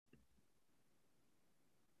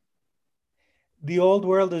The old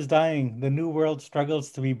world is dying. The new world struggles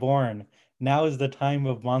to be born. Now is the time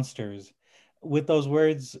of monsters. With those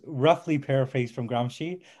words, roughly paraphrased from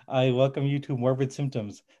Gramsci, I welcome you to Morbid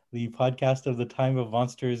Symptoms, the podcast of the Time of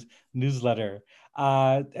Monsters newsletter.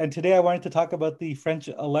 And today I wanted to talk about the French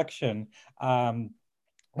election, um,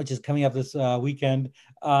 which is coming up this weekend.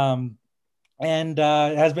 Um, and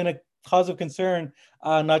it has been a cause of concern,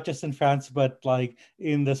 not just in France, but like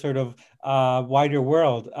in the sort of wider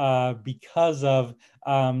world, because of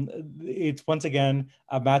it's once again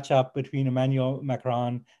a matchup between Emmanuel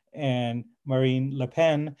Macron and Marine Le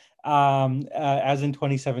Pen, as in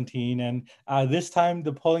 2017. And this time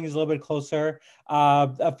the polling is a little bit closer.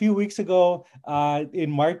 A few weeks ago, in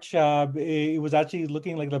March, it was actually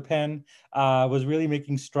looking like Le Pen was really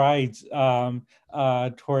making strides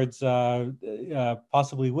towards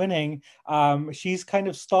possibly winning. She's kind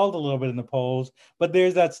of stalled a little bit in the polls, but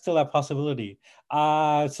there's that still that possibility. So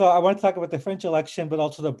I want to talk about the French election, but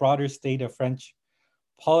also the broader state of French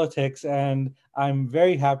politics. And I'm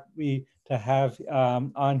very happy to have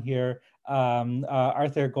on here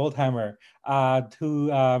Arthur Goldhammer,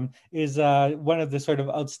 who is one of the sort of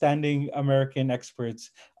outstanding American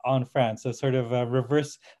experts on France, a sort of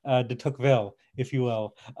reverse de Tocqueville, if you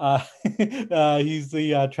will. He's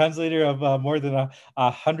the translator of more than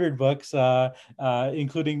 100 books,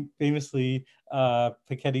 including famously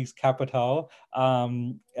Piketty's Capital,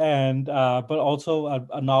 and but also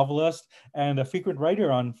a novelist and a frequent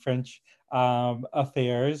writer on French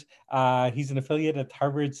affairs. He's an affiliate at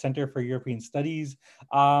Harvard Center for European Studies.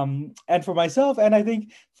 And for myself, and I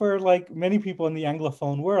think for like many people in the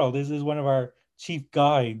Anglophone world, this is one of our chief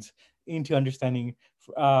guides into understanding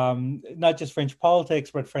not just French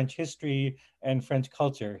politics, but French history and French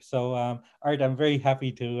culture. So, Art, I'm very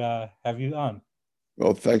happy to have you on.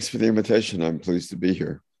 Well, thanks for the invitation. I'm pleased to be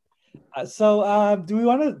here. Do we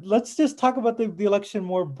want to let's just talk about the election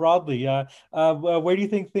more broadly? Where do you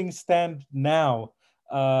think things stand now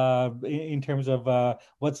in terms of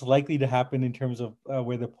what's likely to happen in terms of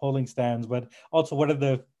where the polling stands, but also what are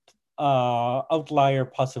the outlier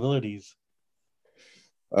possibilities?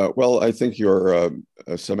 Well, I think your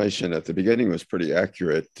summation at the beginning was pretty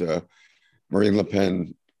accurate. Marine Le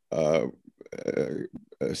Pen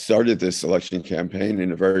started this election campaign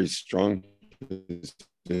in a very strong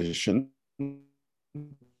position,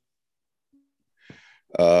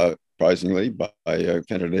 surprisingly, by a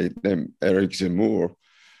candidate named Eric Zemmour.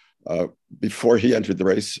 Before he entered the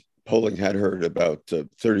race, polling had her at about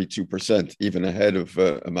 32%, even ahead of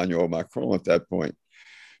Emmanuel Macron at that point.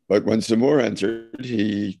 But when Zemmour entered,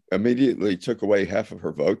 he immediately took away half of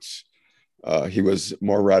her votes. He was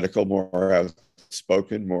more radical, more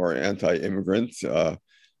outspoken, more anti-immigrant,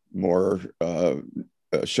 more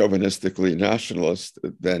chauvinistically nationalist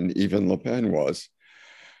than even Le Pen was.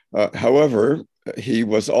 However, he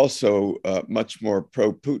was also much more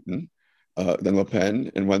pro-Putin than Le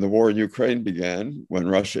Pen. And when the war in Ukraine began, when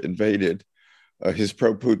Russia invaded, his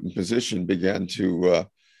pro-Putin position began to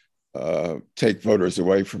take voters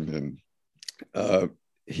away from him.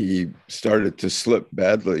 He started to slip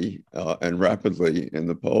badly and rapidly in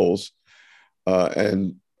the polls,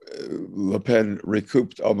 and Le Pen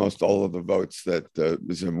recouped almost all of the votes that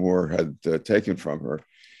Zemmour had taken from her.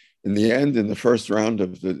 In the end, in the first round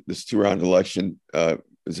of this two-round election,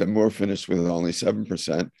 Zemmour finished with only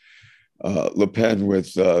 7%, Le Pen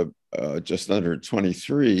with just under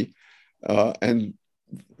 23%, and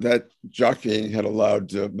that jockeying had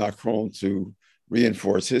allowed Macron to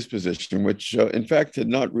reinforce his position, which in fact had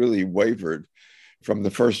not really wavered from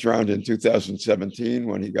the first round in 2017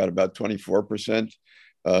 when he got about 24%.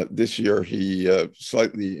 This year, he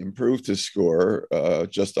slightly improved his score,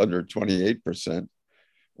 just under 28%,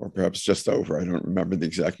 or perhaps just over. I don't remember the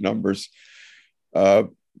exact numbers.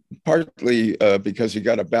 Partly because he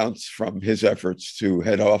got a bounce from his efforts to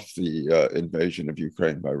head off the invasion of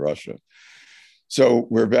Ukraine by Russia. So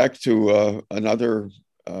we're back to another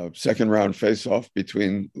second round face off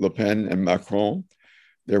between Le Pen and Macron.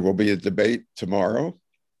 There will be a debate tomorrow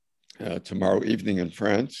evening in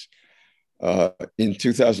France. In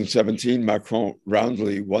 2017, Macron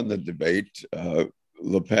roundly won the debate.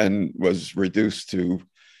 Le Pen was reduced to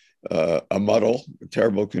a muddle,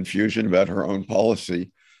 terrible confusion about her own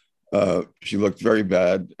policy. She looked very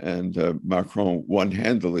bad, and Macron won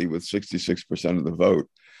handily with 66% of the vote.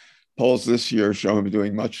 Polls this year show him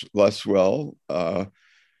doing much less well. The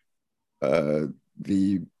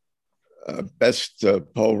best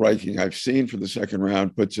poll ranking I've seen for the second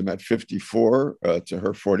round puts him at 54 to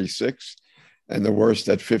her 46, and the worst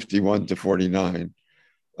at 51 to 49.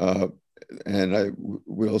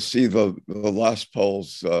 we'll see the last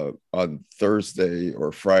polls on Thursday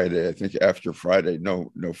or Friday. I think after Friday,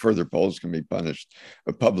 no further polls can be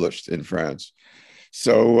published in France.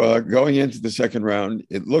 So going into the second round,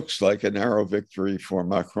 it looks like a narrow victory for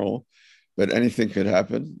Macron, but anything could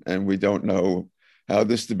happen, and we don't know how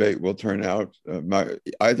this debate will turn out.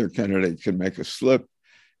 Either candidate could make a slip,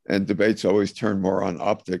 and debates always turn more on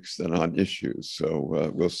optics than on issues.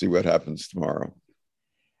 So we'll see what happens tomorrow.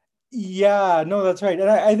 Yeah, no, that's right. And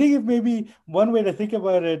I think if maybe one way to think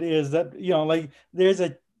about it is that, like there's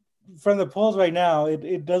a, from the polls right now,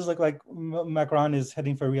 it does look like Macron is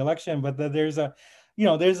heading for re-election, but that there's a,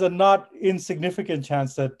 there's a not insignificant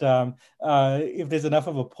chance that if there's enough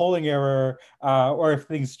of a polling error or if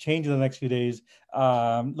things change in the next few days,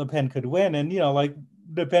 Le Pen could win. And, like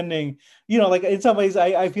depending, like in some ways,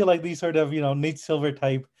 I feel like these sort of, Nate Silver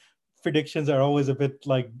type predictions are always a bit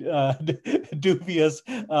like dubious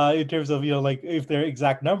in terms of like if they're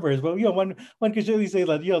exact numbers, but one could surely say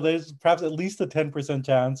that there's perhaps at least a 10%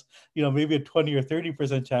 chance, maybe a 20 or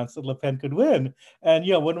 30% chance that Le Pen could win. And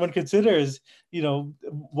when one considers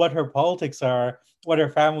what her politics are, what her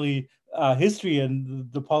family history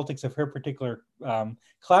and the politics of her particular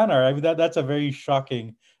clan are, I mean that's a very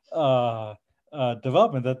shocking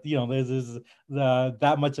development that there's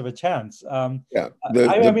that much of a chance. Yeah,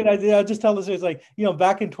 I mean, I just tell listeners, like,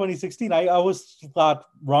 back in 2016, I always thought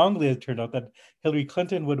wrongly it turned out that Hillary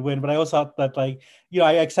Clinton would win, but I also thought that, like,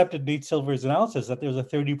 I accepted Nate Silver's analysis that there was a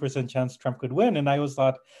 30% chance Trump could win. And I always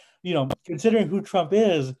thought, considering who Trump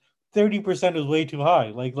is, 30% is way too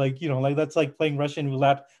high. Like that's like playing Russian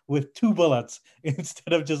roulette with two bullets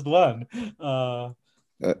instead of just one.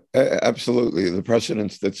 Absolutely. The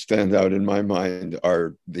precedents that stand out in my mind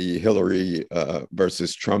are the Hillary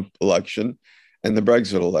versus Trump election and the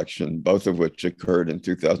Brexit election, both of which occurred in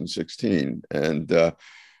 2016. And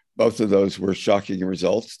both of those were shocking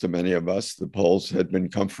results to many of us. The polls had been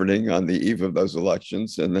comforting on the eve of those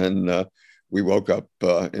elections. And then we woke up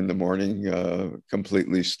in the morning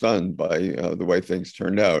completely stunned by the way things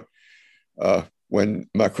turned out. When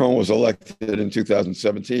Macron was elected in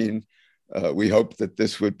 2017, we hoped that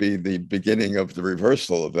this would be the beginning of the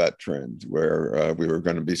reversal of that trend, where we were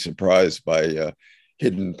going to be surprised by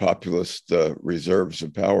hidden populist reserves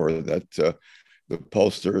of power that the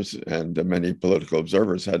pollsters and many political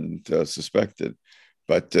observers hadn't suspected.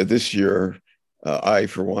 But this year, I,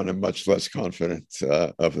 for one, am much less confident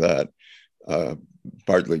of that,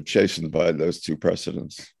 partly chastened by those two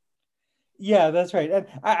precedents. Yeah, that's right. And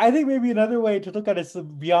I think maybe another way to look at it is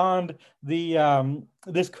beyond the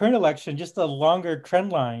this current election, just a longer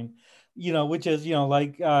trend line, which is,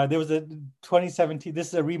 like there was a 2017, this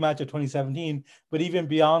is a rematch of 2017, but even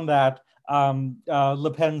beyond that,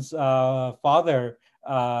 Le Pen's father,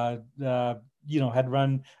 had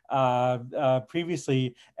run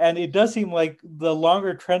previously. And it does seem like the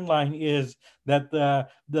longer trend line is that the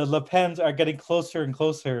Le Pens are getting closer and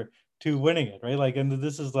closer to winning it, right? Like, and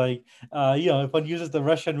this is like, if one uses the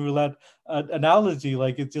Russian roulette analogy,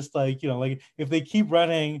 like it's just like, like if they keep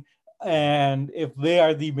running and if they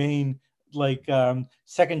are the main like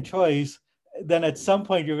second choice, then at some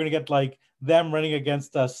point you're going to get like them running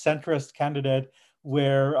against a centrist candidate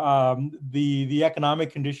where the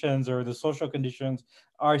economic conditions or the social conditions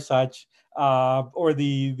are such, or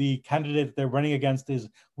the candidate they're running against is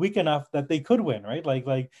weak enough that they could win, right?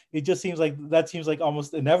 Like it just seems like that seems like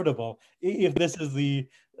almost inevitable if this is the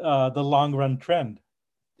long run trend.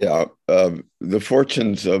 Yeah, the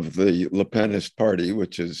fortunes of the Le Penist party,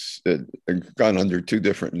 which has gone under two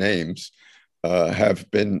different names, have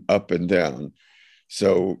been up and down.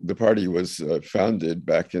 So the party was founded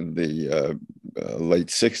back in the late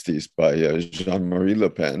 60s by Jean-Marie Le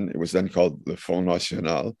Pen. It was then called the Front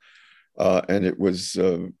National, and it was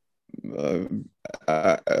a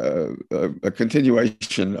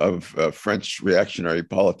continuation of French reactionary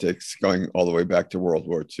politics going all the way back to World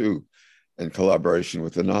War II in collaboration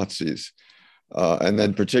with the Nazis. And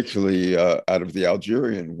then particularly out of the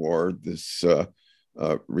Algerian War, this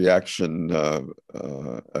reaction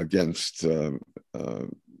against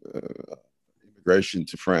immigration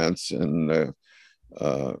to France and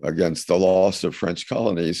against the loss of French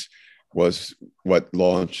colonies was what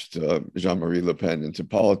launched Jean-Marie Le Pen into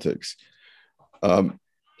politics.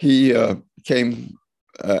 He came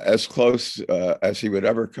as close as he would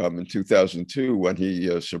ever come in 2002 when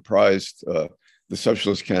he surprised the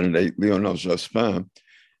socialist candidate Lionel Jospin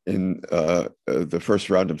in the first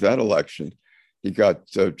round of that election. He got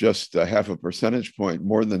just a half a percentage point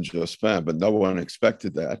more than Jospin, but no one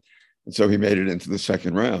expected that. And so he made it into the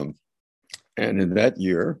second round. And in that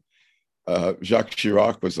year, Jacques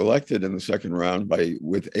Chirac was elected in the second round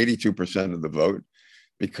with 82% of the vote,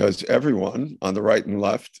 because everyone on the right and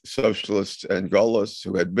left, socialists and Gaullists,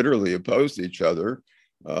 who had bitterly opposed each other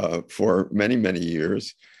for many, many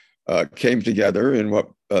years, came together in what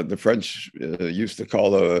the French used to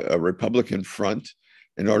call a Republican front,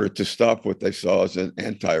 in order to stop what they saw as an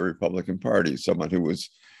anti-Republican party, someone whose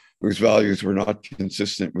values were not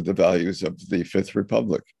consistent with the values of the Fifth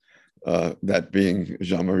Republic, that being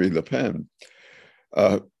Jean-Marie Le Pen.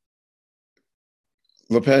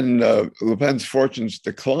 Le Pen's fortunes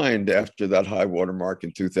declined after that high watermark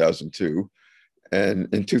in 2002.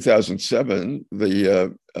 And in 2007,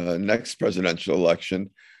 the next presidential election,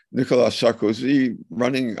 Nicolas Sarkozy,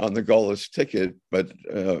 running on the Gaullist ticket, but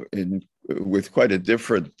with quite a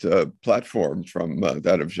different platform from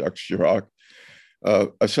that of Jacques Chirac,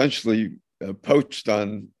 essentially poached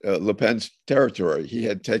on Le Pen's territory. He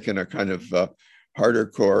had taken a kind of harder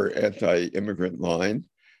core anti-immigrant line,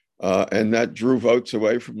 and that drew votes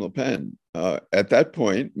away from Le Pen. At that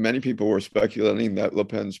point, many people were speculating that Le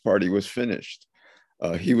Pen's party was finished.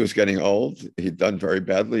 He was getting old. He'd done very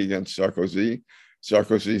badly against Sarkozy.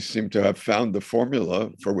 Sarkozy seemed to have found the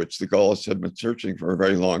formula for which the Gaullists had been searching for a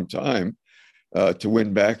very long time, to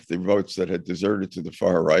win back the votes that had deserted to the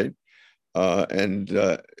far right. And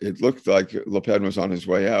it looked like Le Pen was on his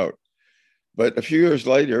way out. But a few years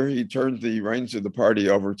later, he turned the reins of the party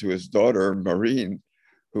over to his daughter, Marine,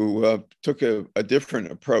 who took a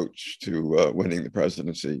different approach to winning the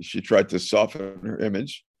presidency. She tried to soften her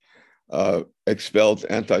image, expelled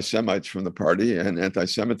anti-Semites from the party, and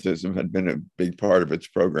anti-Semitism had been a big part of its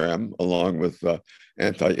program, along with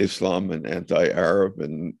anti-Islam and anti-Arab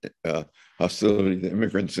and hostility to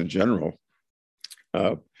immigrants in general.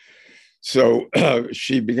 So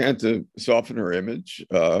she began to soften her image,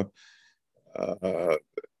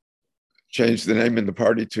 changed the name in the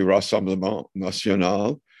party to Rassemblement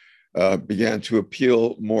National, began to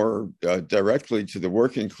appeal more directly to the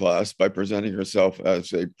working class by presenting herself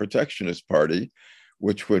as a protectionist party,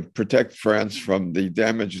 which would protect France from the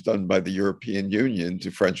damage done by the European Union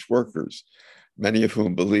to French workers, many of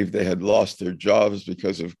whom believed they had lost their jobs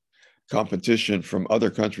because of competition from other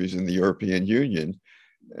countries in the European Union,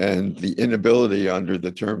 and the inability under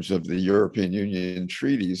the terms of the European Union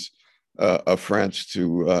treaties of France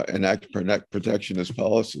to enact protectionist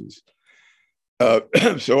policies.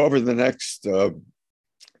 So over the next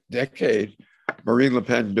decade, Marine Le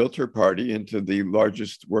Pen built her party into the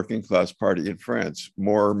largest working class party in France.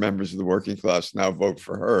 More members of the working class now vote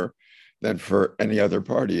for her than for any other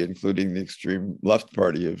party, including the extreme left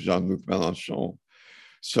party of Jean-Luc Mélenchon.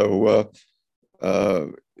 So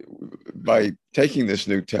by taking this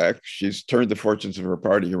new tack, she's turned the fortunes of her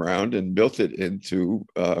party around and built it into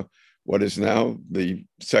what is now the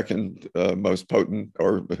second most potent,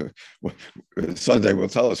 or Sunday will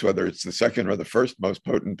tell us whether it's the second or the first most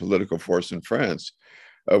potent political force in France.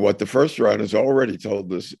 What the first round has already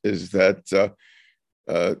told us is that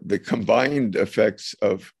the combined effects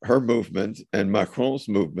of her movement and Macron's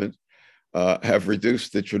movement have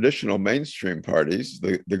reduced the traditional mainstream parties,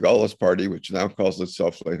 the Gaullist party, which now calls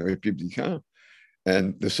itself Les Républicains,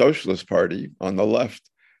 and the Socialist Party on the left,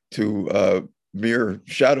 to mere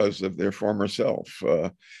shadows of their former selves.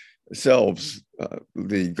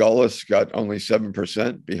 The Gaullists got only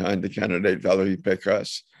 7% behind the candidate Valérie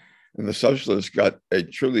Pécresse, and the Socialists got a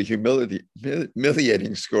truly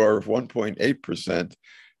humiliating score of 1.8%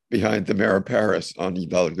 behind the mayor of Paris, Anne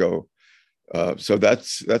Hidalgo. So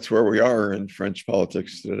that's where we are in French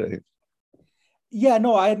politics today. Yeah,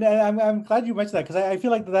 no, I'm glad you mentioned that, because I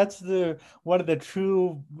feel like that's the one of the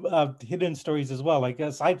true hidden stories as well. Like,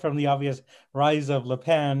 aside from the obvious rise of Le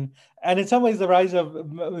Pen, and in some ways the rise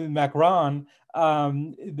of Macron,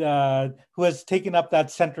 who has taken up that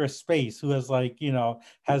centrist space, who has, like,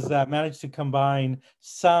 has managed to combine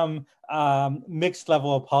some mixed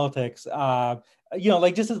level of politics.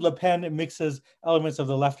 Like, just as Le Pen mixes elements of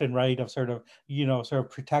the left and right, of sort of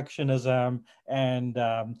protectionism and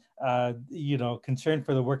concern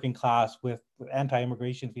for the working class with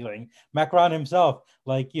anti-immigration feeling. Macron himself,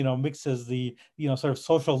 mixes the sort of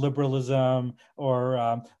social liberalism,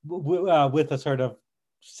 or with a sort of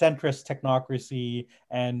centrist technocracy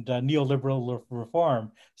and neoliberal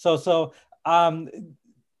reform.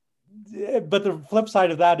 But the flip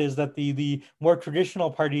side of that is that the more traditional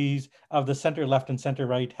parties of the center left and center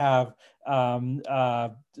right have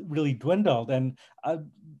really dwindled, and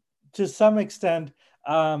to some extent,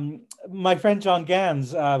 My friend John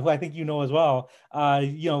Gans, who I think you know as well,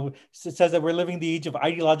 says that we're living the age of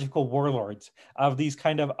ideological warlords, of these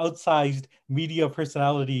kind of outsized media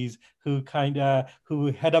personalities who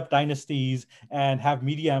head up dynasties and have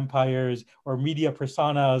media empires or media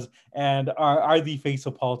personas and are the face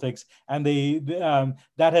of politics, and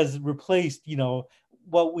that has replaced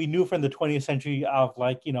what we knew from the 20th century of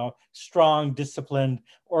strong, disciplined,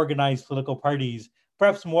 organized political parties,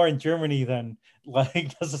 perhaps more in Germany than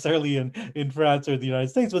like necessarily in France or the United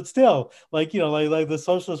States, but still, like the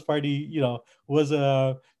Socialist Party, was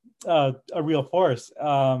a real force.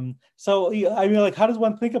 So I mean, like, how does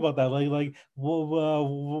one think about that?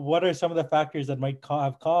 What are some of the factors that might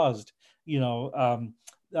have caused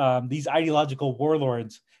these ideological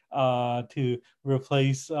warlords to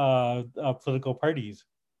replace political parties?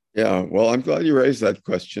 Yeah, well, I'm glad you raised that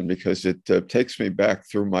question because it takes me back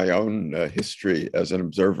through my own history as an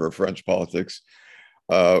observer of French politics.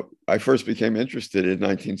 I first became interested in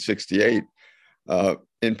 1968,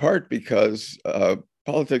 in part because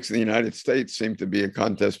politics in the United States seemed to be a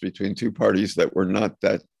contest between two parties that were not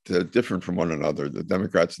that different from one another. The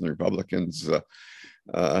Democrats and the Republicans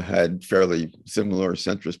had fairly similar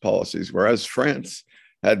centrist policies, whereas France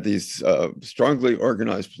had these strongly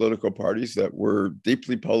organized political parties that were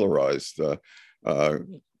deeply polarized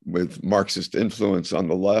with Marxist influence on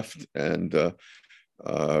the left and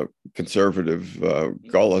conservative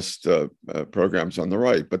Gaullist programs on the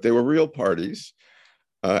right. But they were real parties.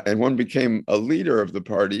 And one became a leader of the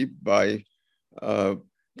party by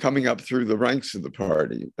coming up through the ranks of the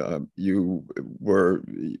party. You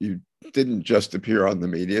didn't just appear on the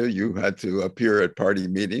media, you had to appear at party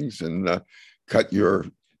meetings and cut your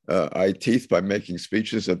eye teeth by making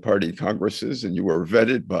speeches at party congresses, and you were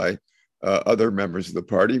vetted by other members of the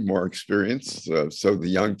party, more experienced. So the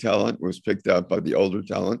young talent was picked out by the older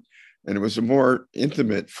talent, and it was a more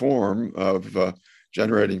intimate form of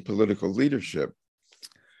generating political leadership.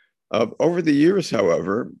 Over the years,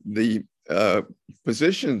 however, the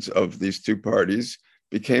positions of these two parties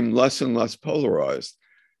became less and less polarized.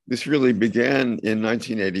 This really began in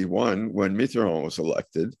 1981 when Mitterrand was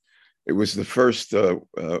elected. It was the first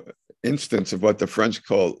instance of what the French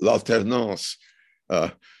call l'alternance,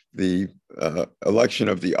 the election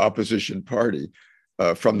of the opposition party.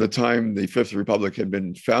 From the time the Fifth Republic had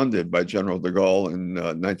been founded by General de Gaulle in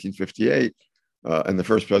 1958 and the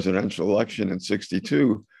first presidential election in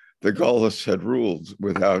 62, the Gaullists had ruled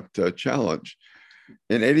without challenge.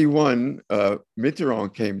 In 81,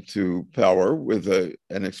 Mitterrand came to power with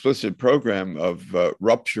an explicit program of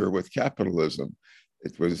rupture with capitalism.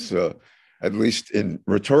 It was, at least in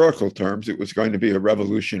rhetorical terms, it was going to be a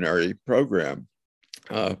revolutionary program.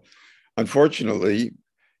 Unfortunately,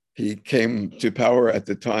 he came to power at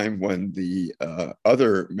the time when the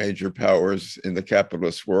other major powers in the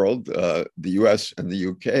capitalist world, the US and the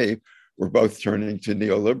UK, were both turning to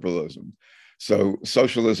neoliberalism. So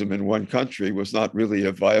socialism in one country was not really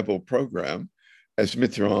a viable program, as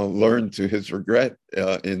Mitterrand learned to his regret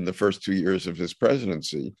in the first 2 years of his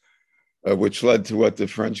presidency, which led to what the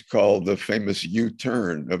French call the famous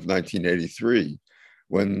U-turn of 1983,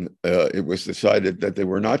 when it was decided that they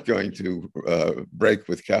were not going to break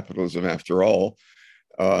with capitalism after all,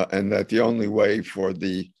 and that the only way for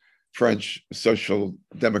the French social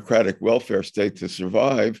democratic welfare state to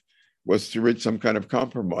survive was to reach some kind of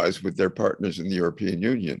compromise with their partners in the European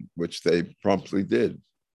Union, which they promptly did.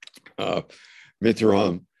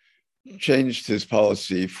 Mitterrand changed his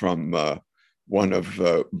policy from one of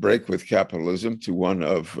break with capitalism to one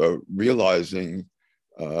of realizing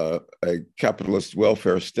a capitalist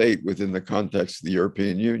welfare state within the context of the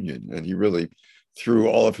European Union. And he really threw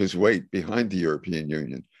all of his weight behind the European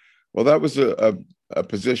Union. Well, that was a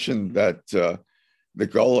position that the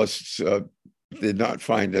Gaullists did not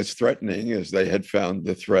find as threatening as they had found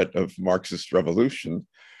the threat of Marxist revolution.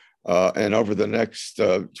 And over the next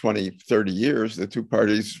 20, 30 years, the two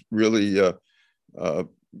parties really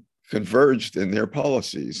converged in their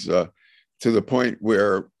policies to the point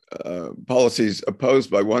where policies opposed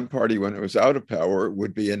by one party when it was out of power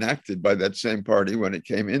would be enacted by that same party when it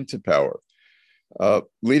came into power,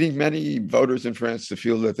 leading many voters in France to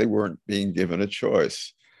feel that they weren't being given a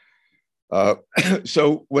choice.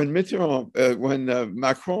 So when Macron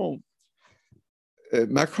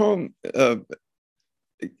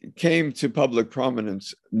came to public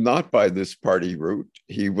prominence not by this party route,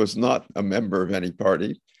 he was not a member of any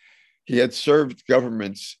party. He had served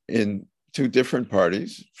governments in two different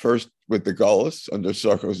parties. First with the Gaullists under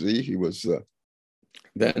Sarkozy, he was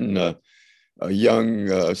then a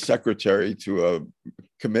young secretary to a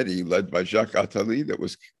committee led by Jacques Attali that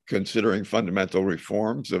was considering fundamental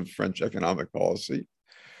reforms of French economic policy.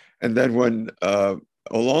 And then when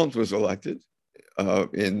Hollande was elected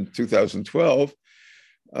in 2012,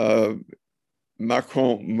 uh,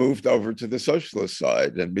 Macron moved over to the socialist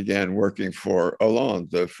side and began working for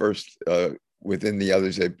Hollande, the first within the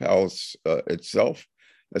Élysée Palace itself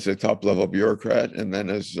as a top-level bureaucrat and then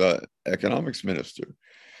as economics minister.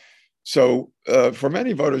 So for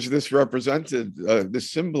many voters, this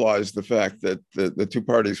symbolized the fact that the two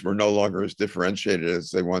parties were no longer as differentiated as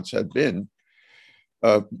they once had been.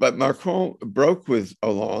 But Macron broke with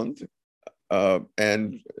Hollande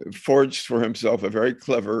and forged for himself a very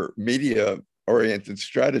clever media-oriented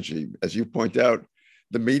strategy. As you point out,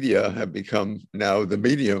 the media have become now the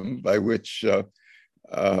medium by which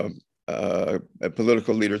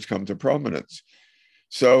political leaders come to prominence.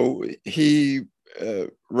 So he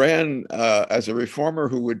ran as a reformer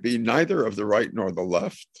who would be neither of the right nor the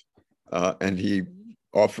left, and he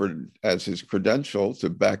offered as his credential to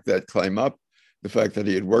back that claim up the fact that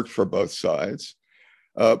he had worked for both sides.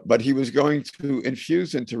 But he was going to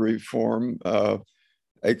infuse into reform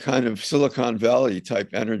a kind of Silicon Valley type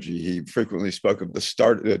energy. He frequently spoke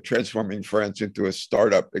of transforming France into a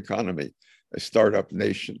startup economy, a startup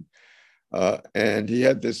nation. And he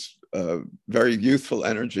had this very youthful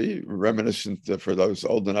energy, reminiscent for those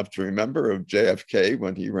old enough to remember of JFK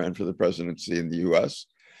when he ran for the presidency in the US.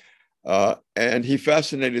 And he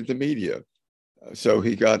fascinated the media. So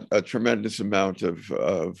he got a tremendous amount of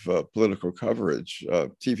political coverage,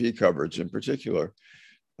 TV coverage in particular,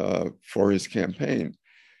 for his campaign.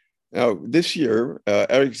 Now, this year,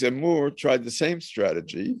 Eric Zemmour tried the same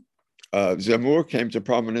strategy. Zemmour came to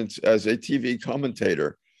prominence as a TV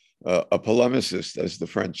commentator, a polemicist, as the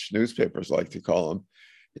French newspapers like to call him.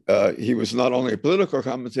 He was not only a political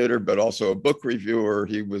commentator, but also a book reviewer.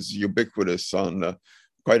 He was ubiquitous on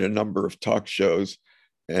quite a number of talk shows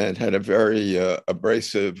and had a very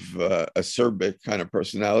abrasive, acerbic kind of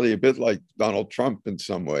personality, a bit like Donald Trump in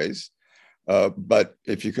some ways. But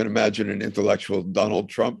if you can imagine an intellectual Donald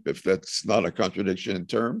Trump, if that's not a contradiction in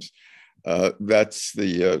terms, that's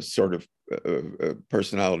the sort of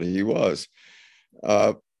personality he was.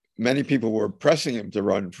 Many people were pressing him to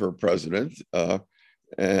run for president,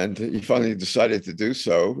 and he finally decided to do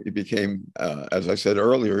so. He became, as I said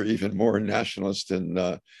earlier, even more nationalist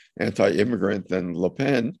and anti-immigrant than Le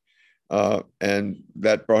Pen. And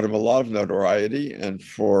that brought him a lot of notoriety and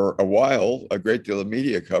for a while, a great deal of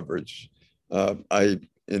media coverage. I,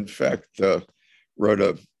 in fact, wrote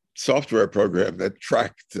a software program that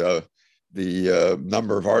tracked the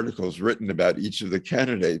number of articles written about each of the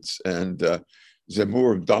candidates. And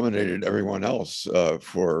Zemmour dominated everyone else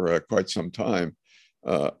for quite some time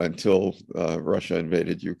until Russia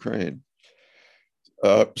invaded Ukraine.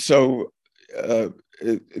 So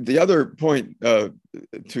the other point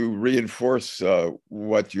to reinforce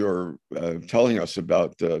what you're telling us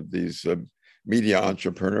about these media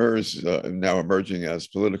entrepreneurs now emerging as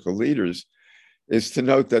political leaders is to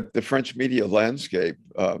note that the French media landscape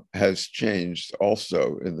has changed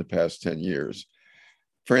also in the past 10 years.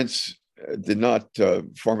 France did not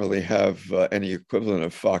formerly have any equivalent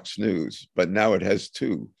of Fox News, but now it has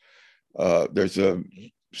two. There's a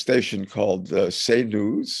station called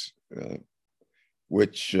CNews,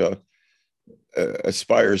 which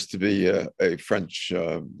aspires to be a French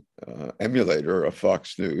emulator of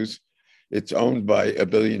Fox News. It's owned by a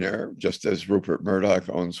billionaire, just as Rupert Murdoch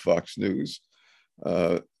owns Fox News.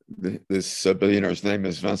 This billionaire's name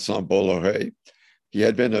is Vincent Bolloré. He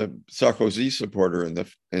had been a Sarkozy supporter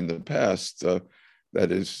in the past.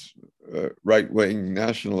 That is right-wing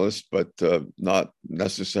nationalist, but not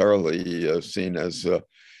necessarily seen as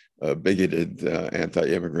bigoted,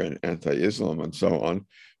 anti-immigrant, anti-Islam, and so on.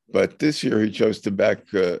 But this year he chose to back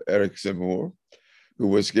Eric Zemmour, who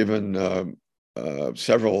was given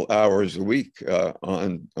several hours a week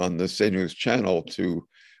on the CNews channel to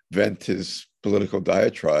vent his political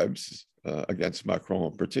diatribes against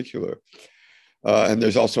Macron in particular. And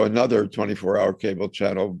there's also another 24-hour cable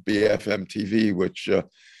channel, BFM TV, which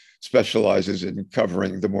specializes in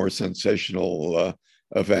covering the more sensational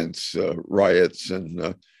events, riots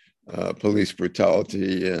and police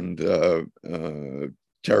brutality and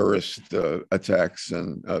terrorist attacks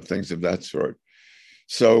and things of that sort.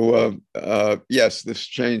 So yes, this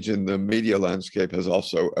change in the media landscape has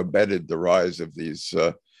also abetted the rise of these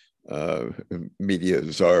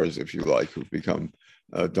media czars, if you like, who've become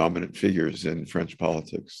dominant figures in French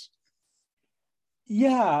politics.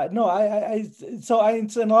 Yeah, no, so in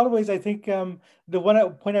a lot of ways, I think the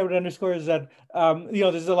point I would underscore is that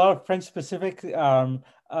there's a lot of French specific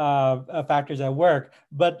factors at work,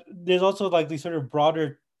 but there's also like these sort of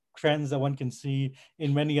broader trends that one can see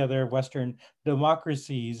in many other Western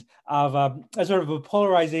democracies of a sort of a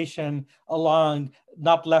polarization along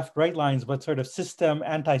not left-right lines, but sort of system,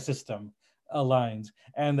 anti-system lines.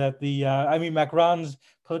 And that I mean, Macron's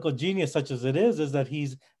political genius, such as it is that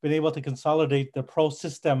he's been able to consolidate the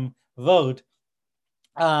pro-system vote,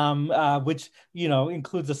 which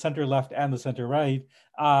includes the center left and the center right,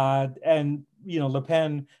 and Le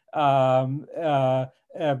Pen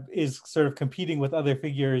is sort of competing with other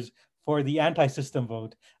figures for the anti-system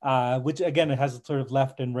vote, which again has sort of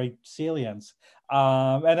left and right salience.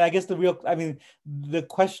 And I guess the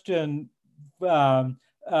question for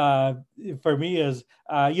me is,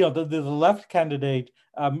 the left candidate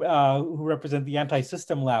who represent the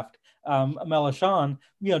anti-system left, Mélenchon,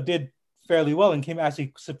 did fairly well and came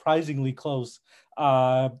actually surprisingly close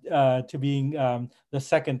to being the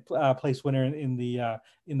second place winner in the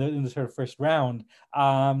sort of first round.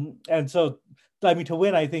 And so, I mean, to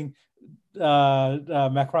win, I think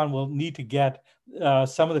Macron will need to get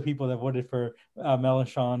some of the people that voted for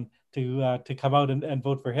Mélenchon to come out and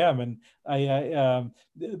vote for him. And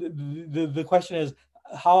the question is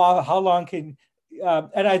how long can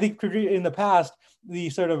and I think in the past the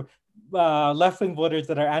sort of left-wing voters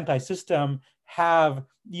that are anti-system have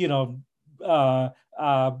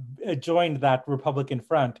joined that Republican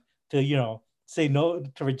front to say no,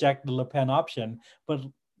 to reject the Le Pen option. But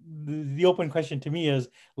the open question to me is,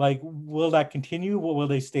 like, will that continue? Will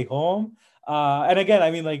they stay home? And again,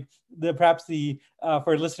 I mean, like, perhaps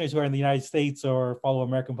for listeners who are in the United States or follow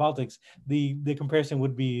American politics, the comparison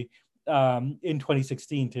would be in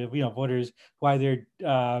 2016 to voters who either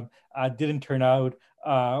didn't turn out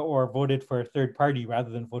or voted for a third party rather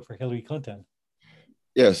than vote for Hillary Clinton.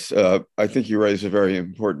 Yes, I think you raise a very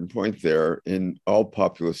important point there. In all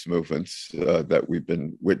populist movements that we've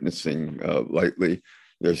been witnessing lately,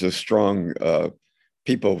 there's a strong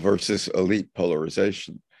people versus elite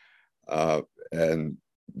polarization. And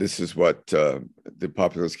this is what the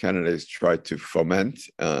populist candidates try to foment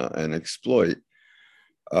and exploit.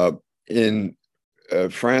 In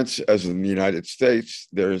France, as in the United States,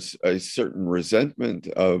 there's a certain resentment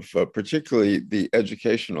of particularly the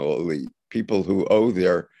educational elite, people who owe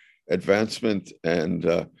their advancement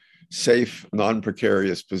and safe,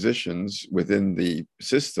 non-precarious positions within the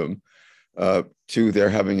system to their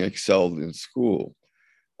having excelled in school.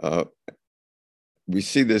 We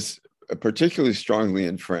see this particularly strongly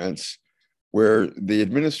in France, where the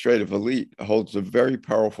administrative elite holds a very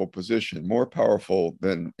powerful position, more powerful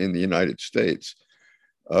than in the United States.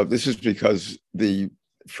 This is because the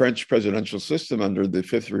French presidential system under the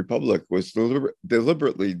Fifth Republic was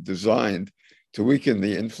deliberately designed to weaken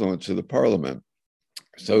the influence of the parliament.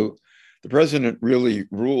 So the president really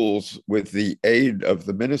rules with the aid of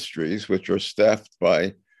the ministries, which are staffed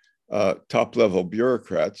by top-level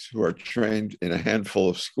bureaucrats who are trained in a handful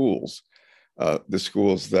of schools. The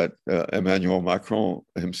schools that Emmanuel Macron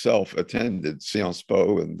himself attended, Sciences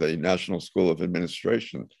Po and the National School of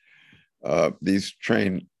Administration. These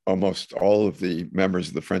train almost all of the members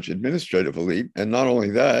of the French administrative elite. And not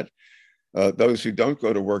only that, those who don't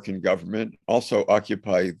go to work in government also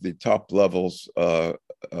occupy the top levels of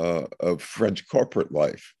French corporate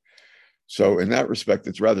life. So in that respect,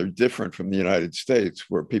 it's rather different from the United States,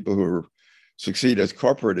 where people who succeed as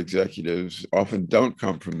corporate executives often don't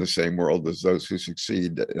come from the same world as those who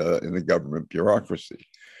succeed in the government bureaucracy.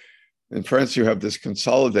 In France, you have this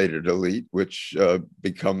consolidated elite, which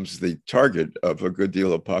becomes the target of a good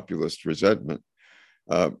deal of populist resentment.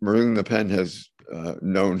 Marine Le Pen has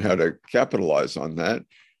known how to capitalize on that,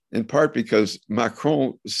 in part because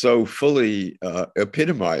Macron so fully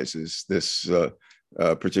epitomizes this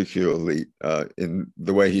particular elite in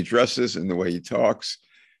the way he dresses, in the way he talks,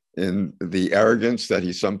 in the arrogance that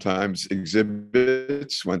he sometimes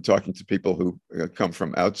exhibits when talking to people who come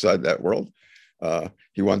from outside that world.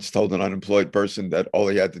 He once told an unemployed person that all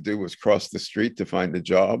he had to do was cross the street to find a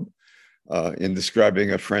job. In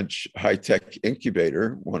describing a French high-tech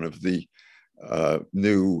incubator, one of the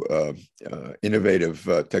new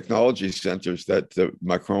innovative technology centers that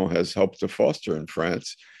Macron has helped to foster in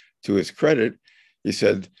France, to his credit, he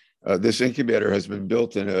said, this incubator has been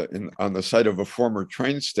built on the site of a former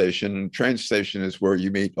train station, and train station is where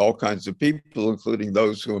you meet all kinds of people, including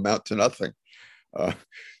those who amount to nothing.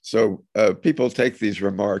 So people take these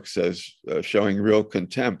remarks as showing real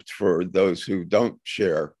contempt for those who don't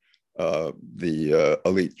share the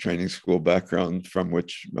elite training school background from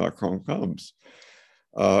which Macron comes.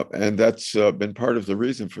 And that's been part of the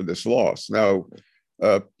reason for this loss. Now,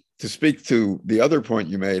 to speak to the other point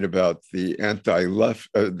you made about the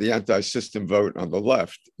anti-system vote on the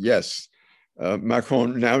left, yes,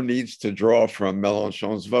 Macron now needs to draw from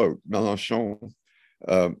Mélenchon's vote. Mélenchon,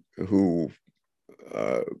 who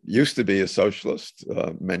used to be a socialist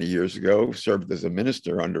many years ago, served as a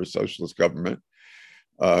minister under a socialist government,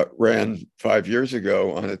 ran 5 years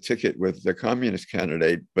ago on a ticket with the communist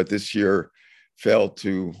candidate, but this year failed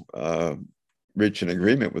to reach an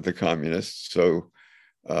agreement with the communists, so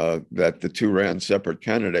that the two ran separate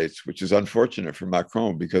candidates, which is unfortunate for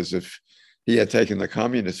Macron, because if he had taken the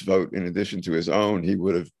communist vote in addition to his own, he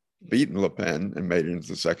would have beaten Le Pen and made it into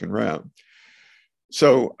the second round.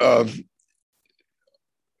 So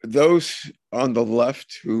those on the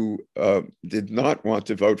left who did not want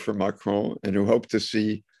to vote for Macron and who hoped to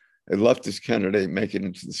see a leftist candidate make it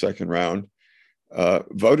into the second round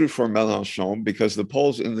voted for Mélenchon because the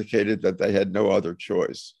polls indicated that they had no other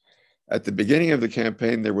choice. At the beginning of the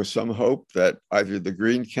campaign, there was some hope that either the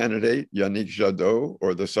Green candidate, Yannick Jadot,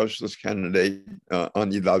 or the Socialist candidate,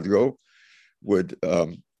 Anne Hidalgo, would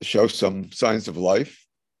show some signs of life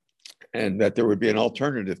and that there would be an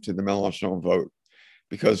alternative to the Mélenchon vote.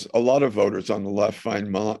 Because a lot of voters on the left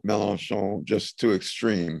find Mélenchon just too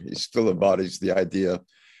extreme. He still embodies the idea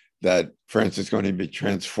that France is going to be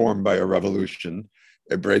transformed by a revolution,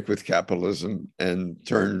 a break with capitalism, and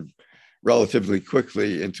turn relatively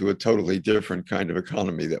quickly into a totally different kind of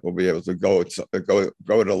economy that will be able to go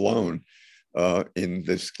it alone in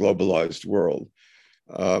this globalized world.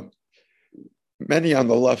 Many on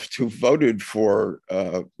the left who voted for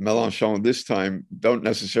Mélenchon this time don't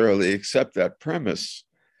necessarily accept that premise,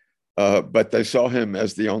 but they saw him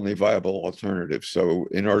as the only viable alternative. So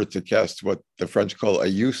in order to cast what the French call a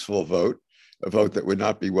useful vote, a vote that would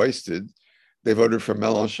not be wasted, they voted for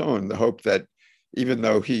Mélenchon in the hope that even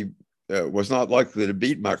though he was not likely to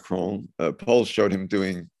beat Macron, polls showed him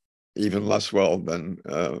doing even less well than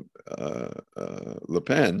Le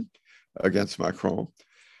Pen against Macron.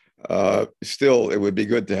 Still, it would be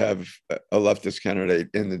good to have a leftist candidate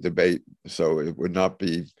in the debate, so it would not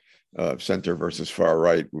be center versus far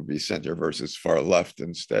right, would be center versus far left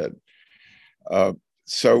instead.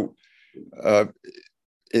 So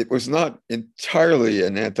it was not entirely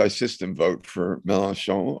an anti-system vote for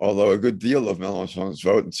Mélenchon, although a good deal of Mélenchon's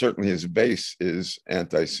vote, and certainly his base, is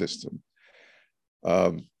anti-system.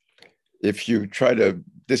 If you try to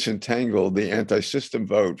disentangle the anti-system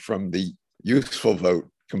vote from the useful vote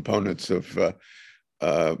components of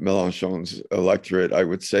Mélenchon's electorate, I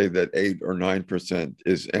would say that 8 or 9%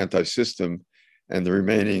 is anti-system, and the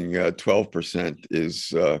remaining 12%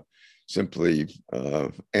 is simply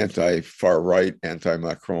anti-far right,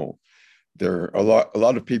 anti-Macron. There are a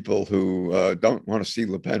lot of people who don't want to see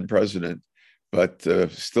Le Pen president, but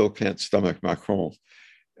still can't stomach Macron.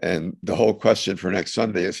 And the whole question for next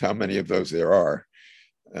Sunday is how many of those there are.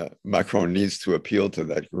 Macron needs to appeal to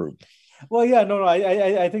that group. Well, yeah, no,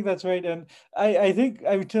 I think that's right, and I think,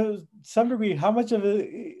 I mean, to some degree, how much of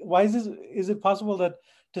it? Why is it possible that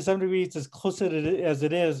to some degree it's as close to it as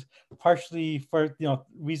it is, partially for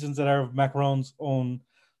reasons that are Macron's own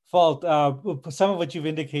fault. Some of what you've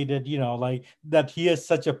indicated, like that he is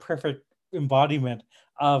such a perfect embodiment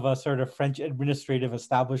of a sort of French administrative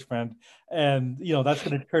establishment, and that's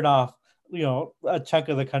going to turn off a chunk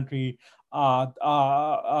of the country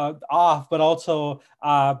off, but also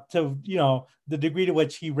to the degree to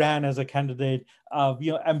which he ran as a candidate of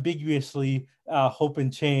ambiguously hope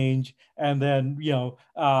and change, and then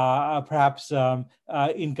perhaps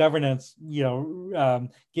in governance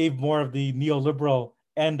gave more of the neoliberal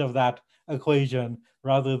end of that equation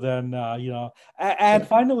rather than and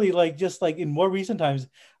finally, like just like in more recent times,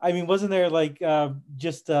 I mean, wasn't there like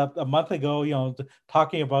just a month ago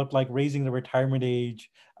talking about like raising the retirement age,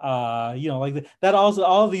 like that, also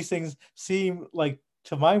all of these things seem like,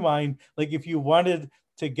 to my mind, like if you wanted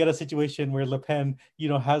to get a situation where Le Pen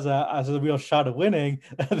has a real shot of winning,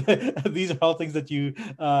 these are all things that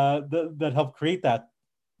that help create that.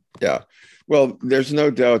 Yeah, well, there's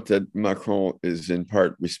no doubt that Macron is in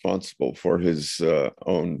part responsible for his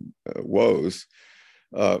own woes.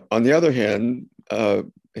 On the other hand,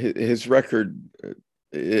 his record,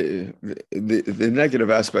 the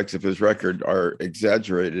negative aspects of his record are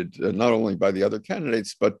exaggerated, not only by the other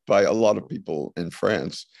candidates, but by a lot of people in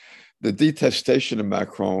France. The detestation of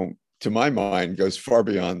Macron, to my mind, goes far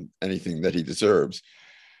beyond anything that he deserves.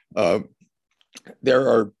 There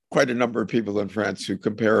are quite a number of people in France who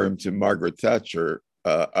compare him to Margaret Thatcher.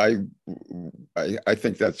 I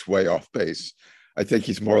think that's way off base. I think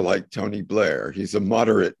he's more like Tony Blair. He's a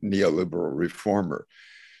moderate neoliberal reformer.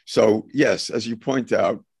 So yes, as you point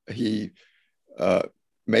out, he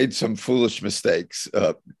made some foolish mistakes.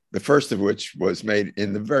 The first of which was made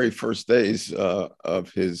in the very first days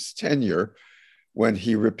of his tenure, when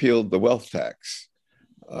he repealed the wealth tax,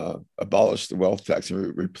 abolished the wealth tax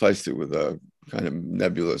and replaced it with a kind of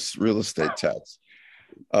nebulous real estate tax.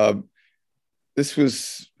 Um, this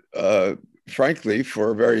was, frankly,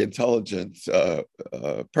 for a very intelligent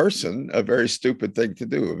person, a very stupid thing to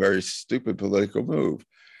do, a very stupid political move,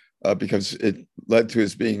 because it led to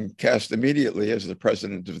his being cast immediately as the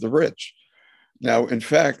president of the rich. Now, in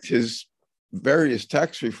fact, his various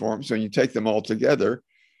tax reforms, when you take them all together,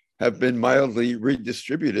 have been mildly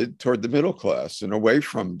redistributed toward the middle class and away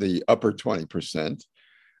from the upper 20%.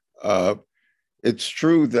 Uh, it's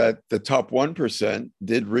true that the top 1%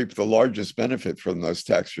 did reap the largest benefit from those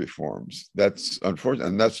tax reforms. That's unfortunate,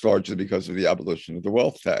 and that's largely because of the abolition of the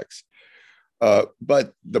wealth tax.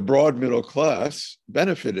 But the broad middle class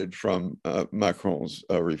benefited from Macron's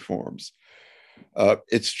reforms.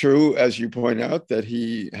 It's true, as you point out, that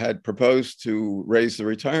he had proposed to raise the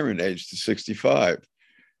retirement age to 65,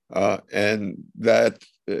 and that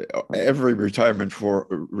every retirement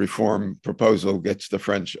reform proposal gets the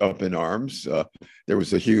French up in arms. There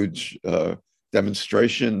was a huge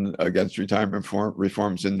demonstration against retirement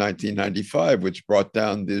reforms in 1995, which brought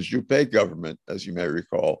down the Juppé government, as you may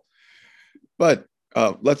recall. But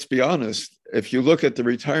let's be honest, if you look at the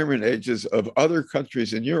retirement ages of other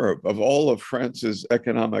countries in Europe, of all of France's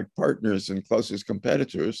economic partners and closest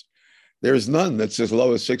competitors, there's none that's as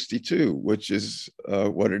low as 62, which is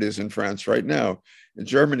what it is in France right now. In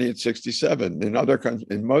Germany, it's 67.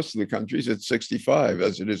 In most of the countries, it's 65,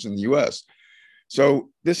 as it is in the US.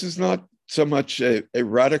 So this is not so much a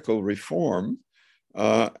radical reform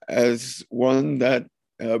as one that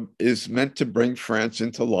is meant to bring France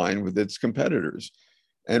into line with its competitors.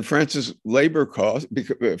 And France's labor cost,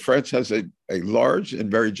 because France has a large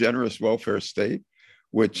and very generous welfare state,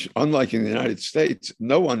 which, unlike in the United States,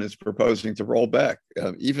 no one is proposing to roll back.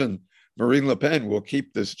 Even Marine Le Pen will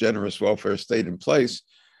keep this generous welfare state in place.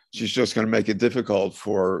 She's just going to make it difficult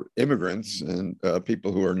for immigrants and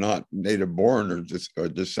people who are not native born or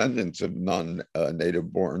descendants of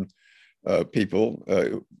non-native born people.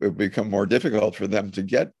 It will become more difficult for them to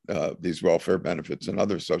get these welfare benefits and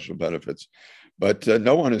other social benefits. But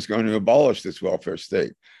no one is going to abolish this welfare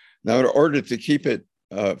state. Now, in order to keep it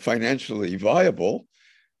financially viable,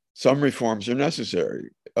 some reforms are necessary.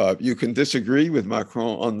 You can disagree with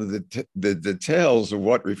Macron on the details of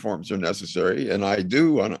what reforms are necessary, and I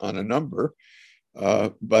do on a number,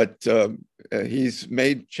 but he's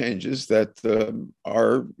made changes that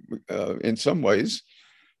are, in some ways,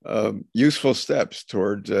 useful steps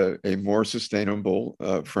toward a more sustainable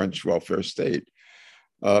French welfare state.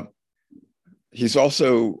 He's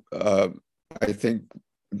also, I think,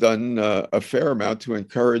 done a fair amount to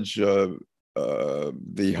encourage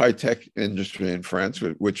the high-tech industry in France,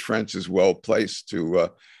 which France is well placed to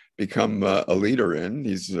become a leader in.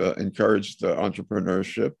 He's encouraged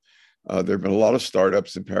entrepreneurship. There have been a lot of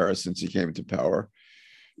startups in Paris since he came into power.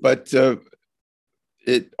 But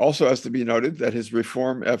it also has to be noted that his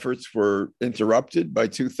reform efforts were interrupted by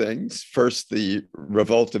two things. First, the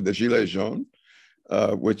revolt of the Gilets jaunes,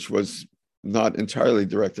 which was not entirely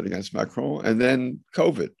directed against Macron, and then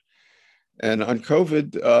COVID. And on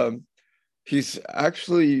COVID, he's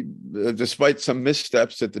actually, despite some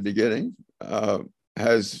missteps at the beginning,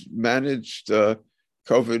 has managed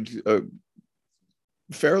COVID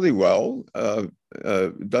fairly well,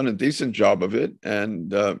 done a decent job of it,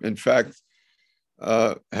 and in fact,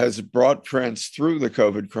 has brought France through the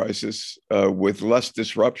COVID crisis with less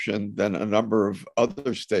disruption than a number of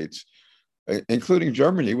other states, including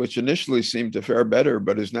Germany, which initially seemed to fare better,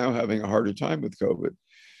 but is now having a harder time with COVID.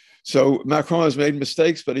 So Macron has made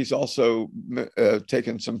mistakes, but he's also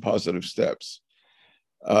taken some positive steps.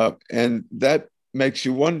 And that makes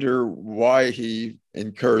you wonder why he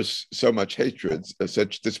incurs so much hatred,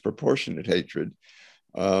 such disproportionate hatred.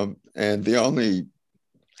 And the only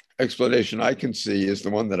explanation I can see is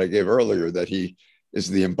the one that I gave earlier, that he is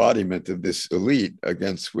the embodiment of this elite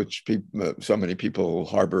against which so many people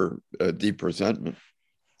harbor deep resentment.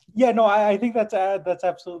 Yeah, no, I think that's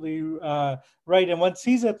absolutely right. And one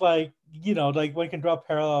sees it like, like one can draw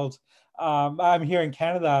parallels. I'm here in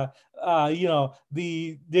Canada,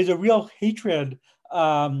 there's a real hatred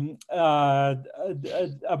among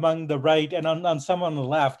the right and on some on the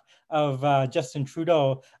left of Justin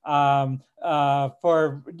Trudeau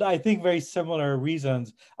for, I think, very similar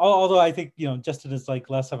reasons. Although I think, Justin is like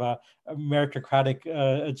less of a meritocratic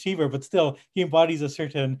achiever, but still he embodies a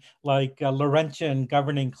certain Laurentian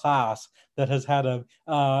governing class that has had a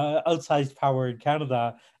outsized power in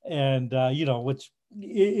Canada, and which,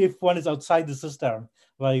 if one is outside the system,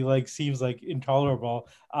 like seems like intolerable.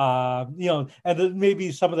 And then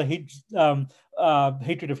maybe some of the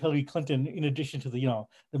hatred of Hillary Clinton, in addition to the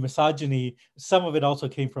misogyny, some of it also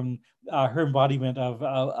came from her embodiment of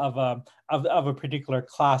a particular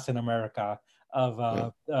class in America,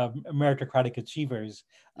 of Yeah. meritocratic achievers.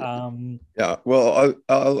 Um, Yeah, well,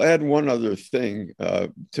 I'll add one other thing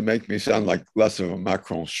to make me sound like less of a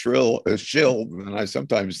Macron shill than I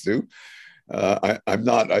sometimes do. I'm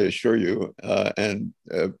not, I assure you. And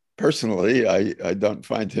personally, I don't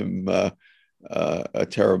find him a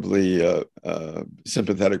terribly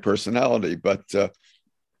sympathetic personality, but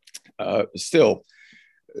still,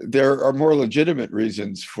 there are more legitimate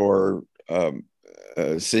reasons for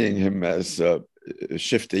seeing him as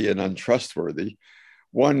shifty and untrustworthy.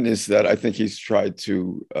 One is that I think he's tried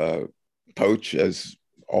to poach, as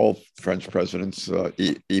all French presidents,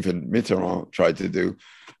 even Mitterrand, tried to do,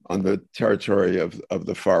 on the territory of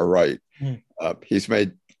the far right. mm, He's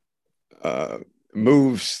made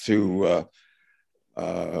moves to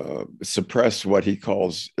suppress what he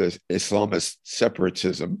calls Islamist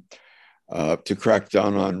separatism, to crack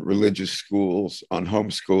down on religious schools, on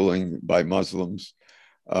homeschooling by Muslims,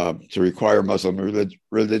 to require Muslim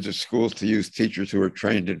religious schools to use teachers who are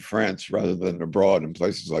trained in France rather than abroad in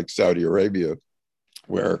places like Saudi Arabia,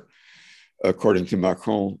 where, according to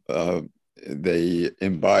Macron, they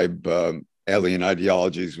imbibe alien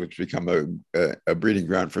ideologies, which become a breeding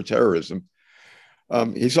ground for terrorism.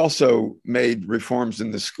 He's also made reforms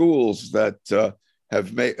in the schools that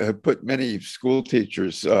have put many school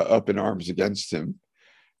teachers up in arms against him.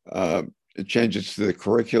 Changes to the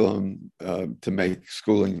curriculum to make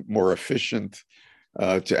schooling more efficient,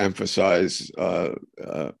 to emphasize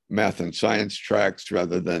math and science tracks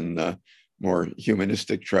rather than more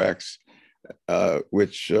humanistic tracks,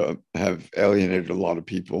 which have alienated a lot of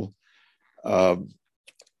people.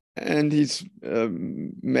 And he's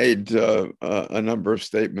made a number of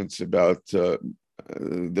statements about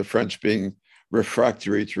the French being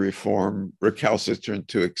refractory to reform, recalcitrant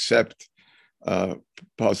to accept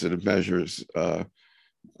positive measures,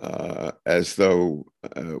 as though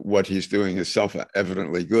what he's doing is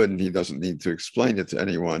self-evidently good and he doesn't need to explain it to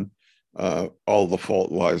anyone. All the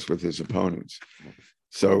fault lies with his opponents.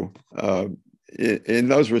 So in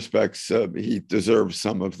those respects, he deserves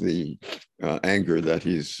some of the anger that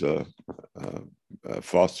he's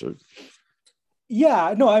fostered.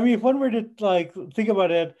 Yeah, no, I mean, if one were to like think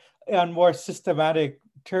about it on more systematic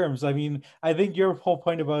terms, I mean, I think your whole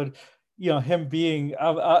point about him being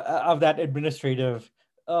of that administrative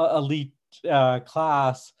elite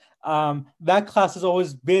class, that class has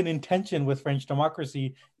always been in tension with French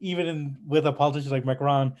democracy, even with a politician like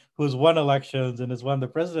Macron, who has won elections and has won the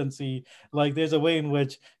presidency. Like, there's a way in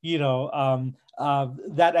which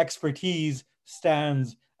that expertise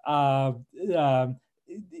stands. Uh, um,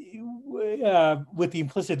 with the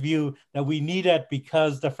implicit view that we need it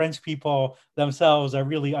because the French people themselves are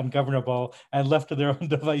really ungovernable and left to their own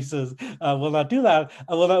devices will not do that.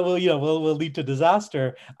 Will lead to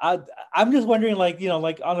disaster. I'm just wondering, like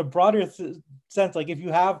on a broader sense, like if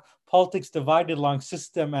you have politics divided along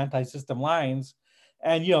system anti-system lines,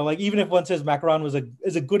 and like even if one says Macron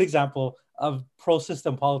is a good example of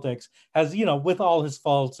pro-system politics, has with all his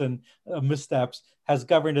faults and missteps, has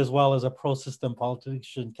governed as well as a pro-system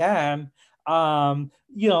politician can. In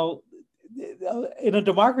a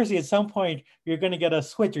democracy, at some point, you're going to get a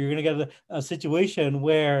switch, or you're going to get a situation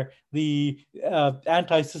where the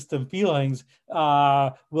anti-system feelings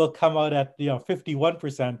will come out at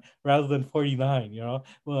 51% rather than 49,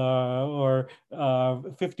 or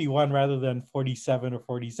 51 rather than 47 or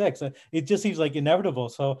 46. It just seems like inevitable.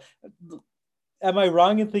 So am I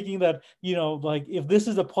wrong in thinking that, like if this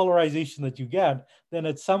is the polarization that you get, then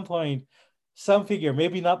at some point, some figure,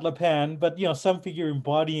 maybe not Le Pen, but some figure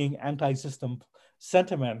embodying anti-system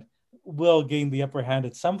sentiment will gain the upper hand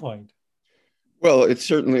at some point? Well, it's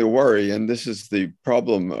certainly a worry, and this is the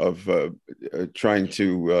problem of trying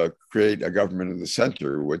to create a government of the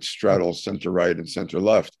center, which straddles center right and center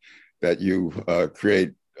left, that you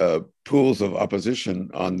create pools of opposition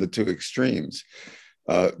on the two extremes.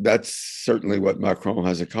 That's certainly what Macron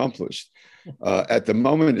has accomplished. At the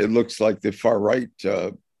moment, it looks like the far right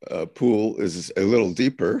pool is a little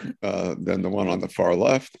deeper than the one on the far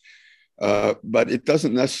left. But it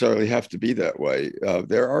doesn't necessarily have to be that way.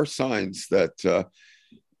 There are signs that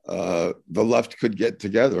the left could get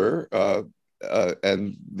together,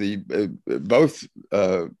 and both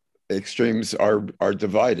extremes are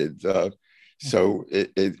divided. So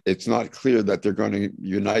it's not clear that they're going to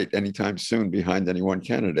unite anytime soon behind any one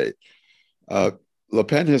candidate. Le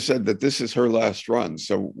Pen has said that this is her last run.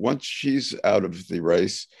 So once she's out of the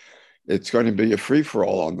race, It's going to be a free for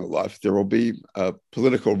all on the left. There will be a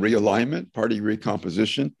political realignment, party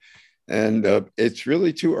recomposition, and it's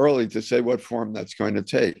really too early to say what form that's going to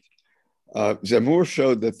take. Zemmour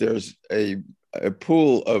showed that there's a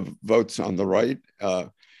pool of votes on the right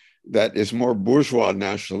that is more bourgeois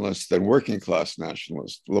nationalist than working class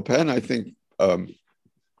nationalist. Le Pen, I think,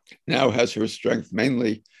 now has her strength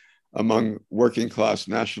mainly among working class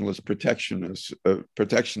nationalist protectionist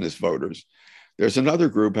voters. There's another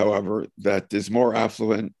group, however, that is more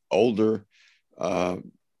affluent, older,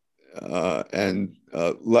 and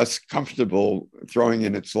less comfortable throwing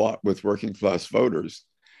in its lot with working class voters,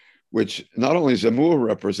 which not only Zemmour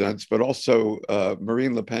represents, but also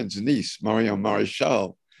Marine Le Pen's niece, Marion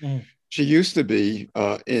Maréchal. Mm. She used to be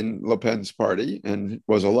in Le Pen's party and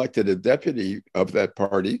was elected a deputy of that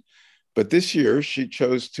party. But this year, she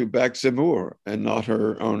chose to back Zemmour and not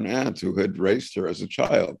her own aunt who had raised her as a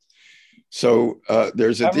child. So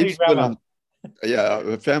there's a deep split on,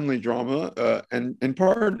 a family drama and in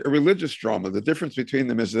part a religious drama. The difference between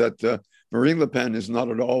them is that Marine Le Pen is not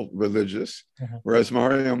at all religious, whereas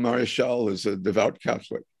Marion Maréchal is a devout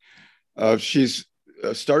Catholic. She's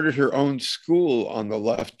started her own school on the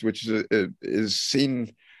left, which is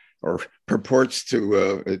seen or purports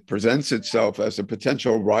to, it presents itself as a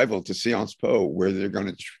potential rival to Sciences Po, where they're going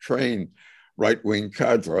to train right-wing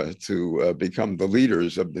cadre to become the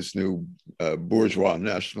leaders of this new bourgeois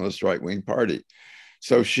nationalist right-wing party.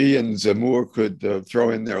 So she and Zemmour could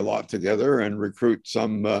throw in their lot together and recruit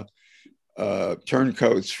some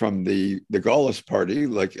turncoats from the Gaullist party,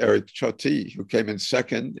 like Eric Ciotti, who came in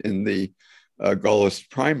second in the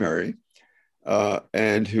Gaullist primary,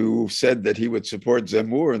 and who said that he would support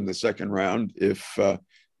Zemmour in the second round if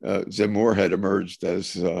Zemmour had emerged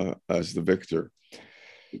as the victor.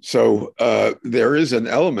 So there is an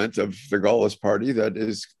element of the Gaullist party that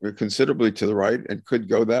is considerably to the right and could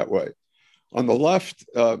go that way. On the left,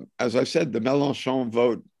 as I said, the Mélenchon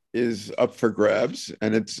vote is up for grabs,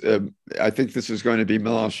 and it's. I think this is going to be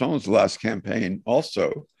Mélenchon's last campaign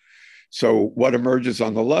also. So what emerges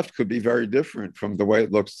on the left could be very different from the way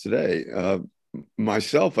it looks today.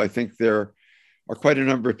 Myself, I think there are quite a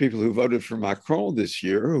number of people who voted for Macron this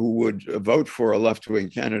year who would vote for a left-wing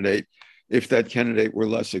candidate if that candidate were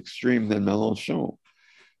less extreme than Mélenchon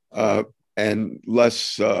and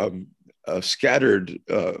less scattered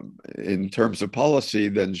in terms of policy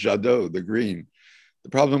than Jadot, the Green. The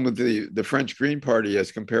problem with the French Green Party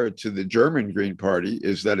as compared to the German Green Party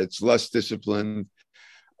is that it's less disciplined.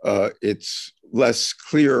 It's less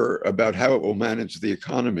clear about how it will manage the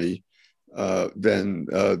economy than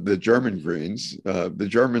the German Greens. The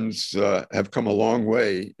Germans have come a long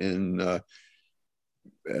way in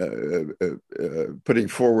putting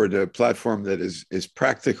forward a platform that is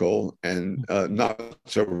practical and not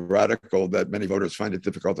so radical that many voters find it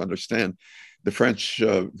difficult to understand. The French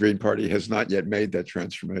Green Party has not yet made that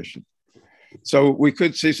transformation. So we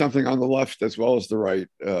could see something on the left as well as the right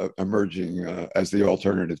emerging as the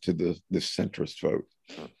alternative to this centrist vote.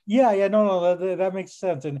 Yeah, no, that makes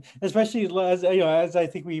sense, and especially as I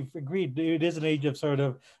think we've agreed, it is an age of sort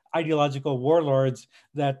of ideological warlords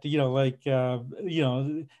that there's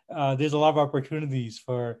a lot of opportunities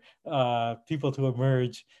for people to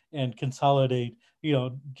emerge and consolidate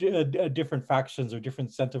different factions or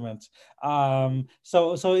different sentiments.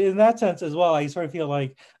 So in that sense as well, I sort of feel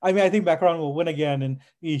like, I think Macron will win again, and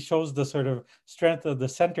he shows the sort of strength of the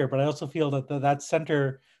center, but I also feel that that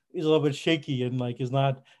center is a little bit shaky and is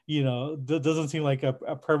not, doesn't seem like a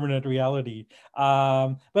permanent reality.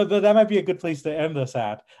 But that might be a good place to end this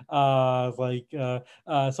at. So I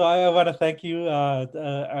want to thank you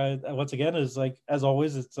once again. Is as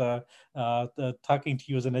always, it's talking to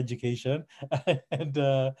you as an education. And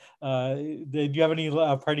do you have any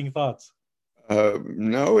parting thoughts?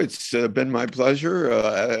 No, it's been my pleasure,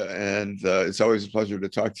 and it's always a pleasure to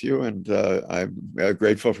talk to you. And I'm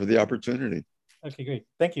grateful for the opportunity. Okay, great.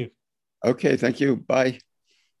 Thank you. Okay, thank you. Bye.